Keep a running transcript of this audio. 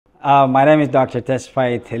My name is Dr.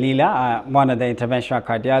 Tesfaye Telila. I'm one of the interventional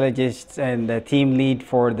cardiologists and the team lead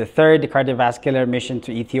for the third cardiovascular mission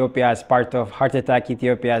to Ethiopia as part of Heart Attack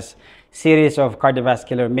Ethiopia's series of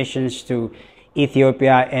cardiovascular missions to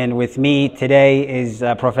Ethiopia. And with me today is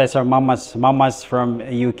Professor Mamas from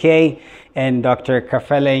UK and Dr.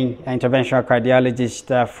 Kefelegn, interventional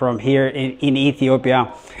cardiologist from here in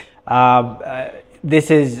Ethiopia.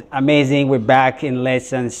 This is amazing. We're back in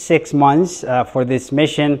less than 6 months for this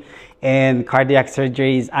mission, and cardiac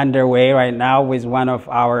surgery is underway right now with one of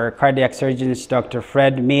our cardiac surgeons, Dr.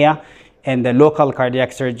 Fred Milla, and the local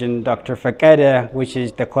cardiac surgeon, Dr. Fekede, which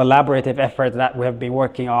is the collaborative effort that we have been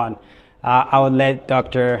working on. I will let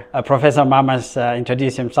Professor Mamas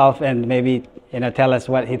introduce himself and maybe tell us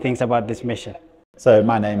what he thinks about this mission. So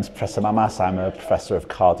my name's Professor Mamas. I'm a professor of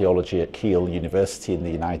cardiology at Kiel University in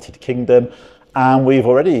the United Kingdom. And we've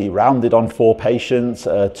already rounded on 4 patients.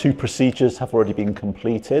 2 procedures have already been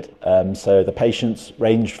completed. So the patients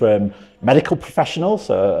range from medical professionals,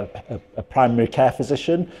 so a primary care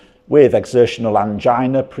physician with exertional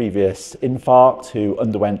angina, previous infarct, who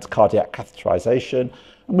underwent cardiac catheterization.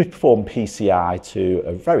 And we performed PCI to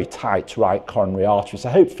a very tight right coronary artery. So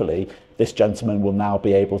hopefully this gentleman will now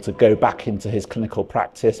be able to go back into his clinical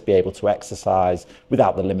practice, be able to exercise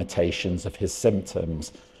without the limitations of his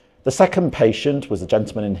symptoms. The second patient was a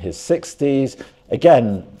gentleman in his 60s,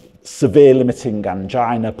 again, severe limiting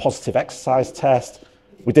angina, positive exercise test.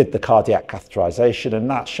 We did the cardiac catheterization and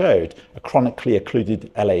that showed a chronically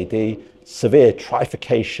occluded LAD, severe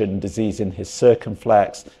trifurcation disease in his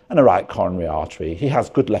circumflex and a right coronary artery. He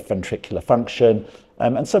has good left ventricular function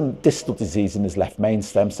and some distal disease in his left main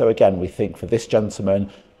stem. So again, we think for this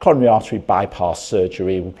gentleman, coronary artery bypass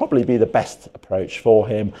surgery will probably be the best approach for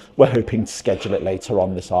him. We're hoping to schedule it later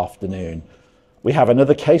on this afternoon. We have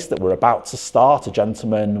another case that we're about to start, a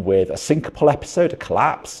gentleman with a syncopal episode, a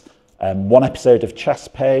collapse, 1 episode of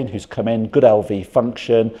chest pain, who's come in, good LV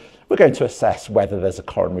function. We're going to assess whether there's a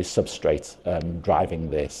coronary substrate driving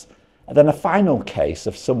this. And then a final case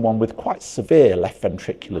of someone with quite severe left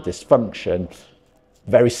ventricular dysfunction,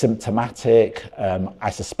 very symptomatic. I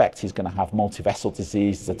suspect he's going to have multivessel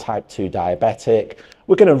disease, he's a type 2 diabetic.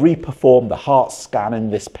 We're going to reperform the heart scan in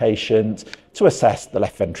this patient to assess the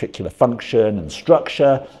left ventricular function and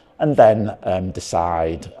structure, and then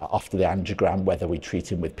decide after the angiogram whether we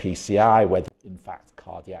treat him with PCI, whether in fact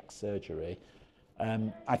cardiac surgery.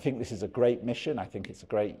 I think this is a great mission. I think it's a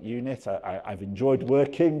great unit. I've enjoyed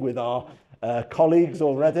working with our colleagues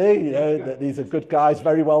already. That these are good guys,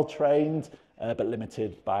 very well trained, but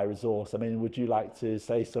limited by resource. I mean, would you like to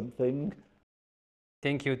say something?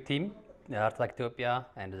 Thank you, team, Heart Attack Ethiopia,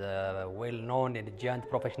 and the well-known and giant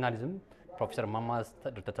professionalism, Professor Mamas,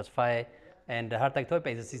 Dr. Tesfaye, and Heart Attack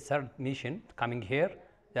Ethiopia is his third mission coming here.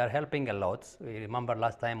 They are helping a lot. We remember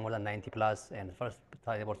last time more than 90 plus, and first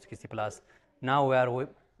time about 60 plus. Now we are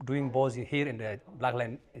doing both here in the Black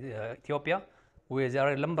Line, Ethiopia, where there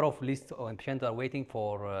are a number of lists of patients are waiting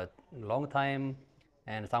for a long time,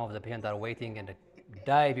 and some of the patients are waiting and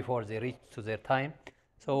die before they reach to their time.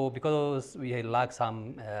 So because we lack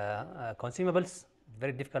some consumables,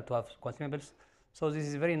 very difficult to have consumables. So this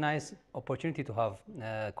is a very nice opportunity to have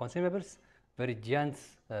consumables, very giant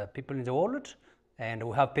people in the world, and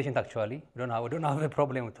we have patients actually. We don't have a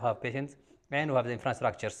problem to have patients, and we have the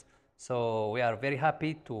infrastructures. So we are very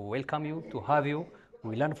happy to welcome you, to have you.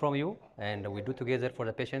 We learn from you, and we do together for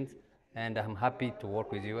the patients. And I'm happy to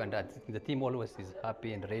work with you, and the team always is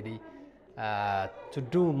happy and ready to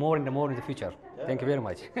do more and more in the future. Yeah. Thank you very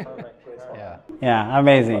much. Yeah,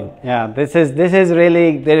 amazing. Yeah, this is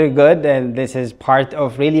really very good, and this is part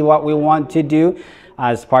of really what we want to do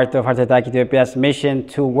as part of Heart Attack Ethiopia's mission,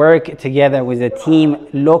 to work together with a team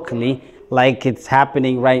locally, like it's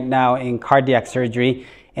happening right now in cardiac surgery.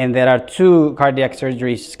 And there are 2 cardiac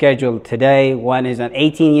surgeries scheduled today. One is an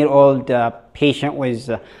 18-year-old patient with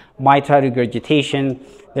mitral regurgitation.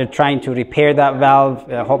 They're trying to repair that valve.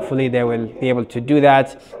 Hopefully they will be able to do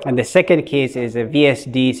that. And the second case is a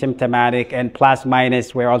VSD, symptomatic and plus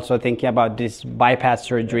minus. We're also thinking about this bypass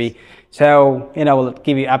surgery. So, we'll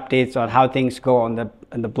give you updates on how things go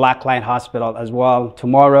in the Black Line Hospital as well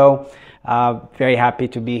tomorrow. Very happy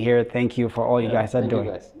to be here. Thank you for all you guys are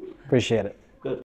doing. Appreciate it.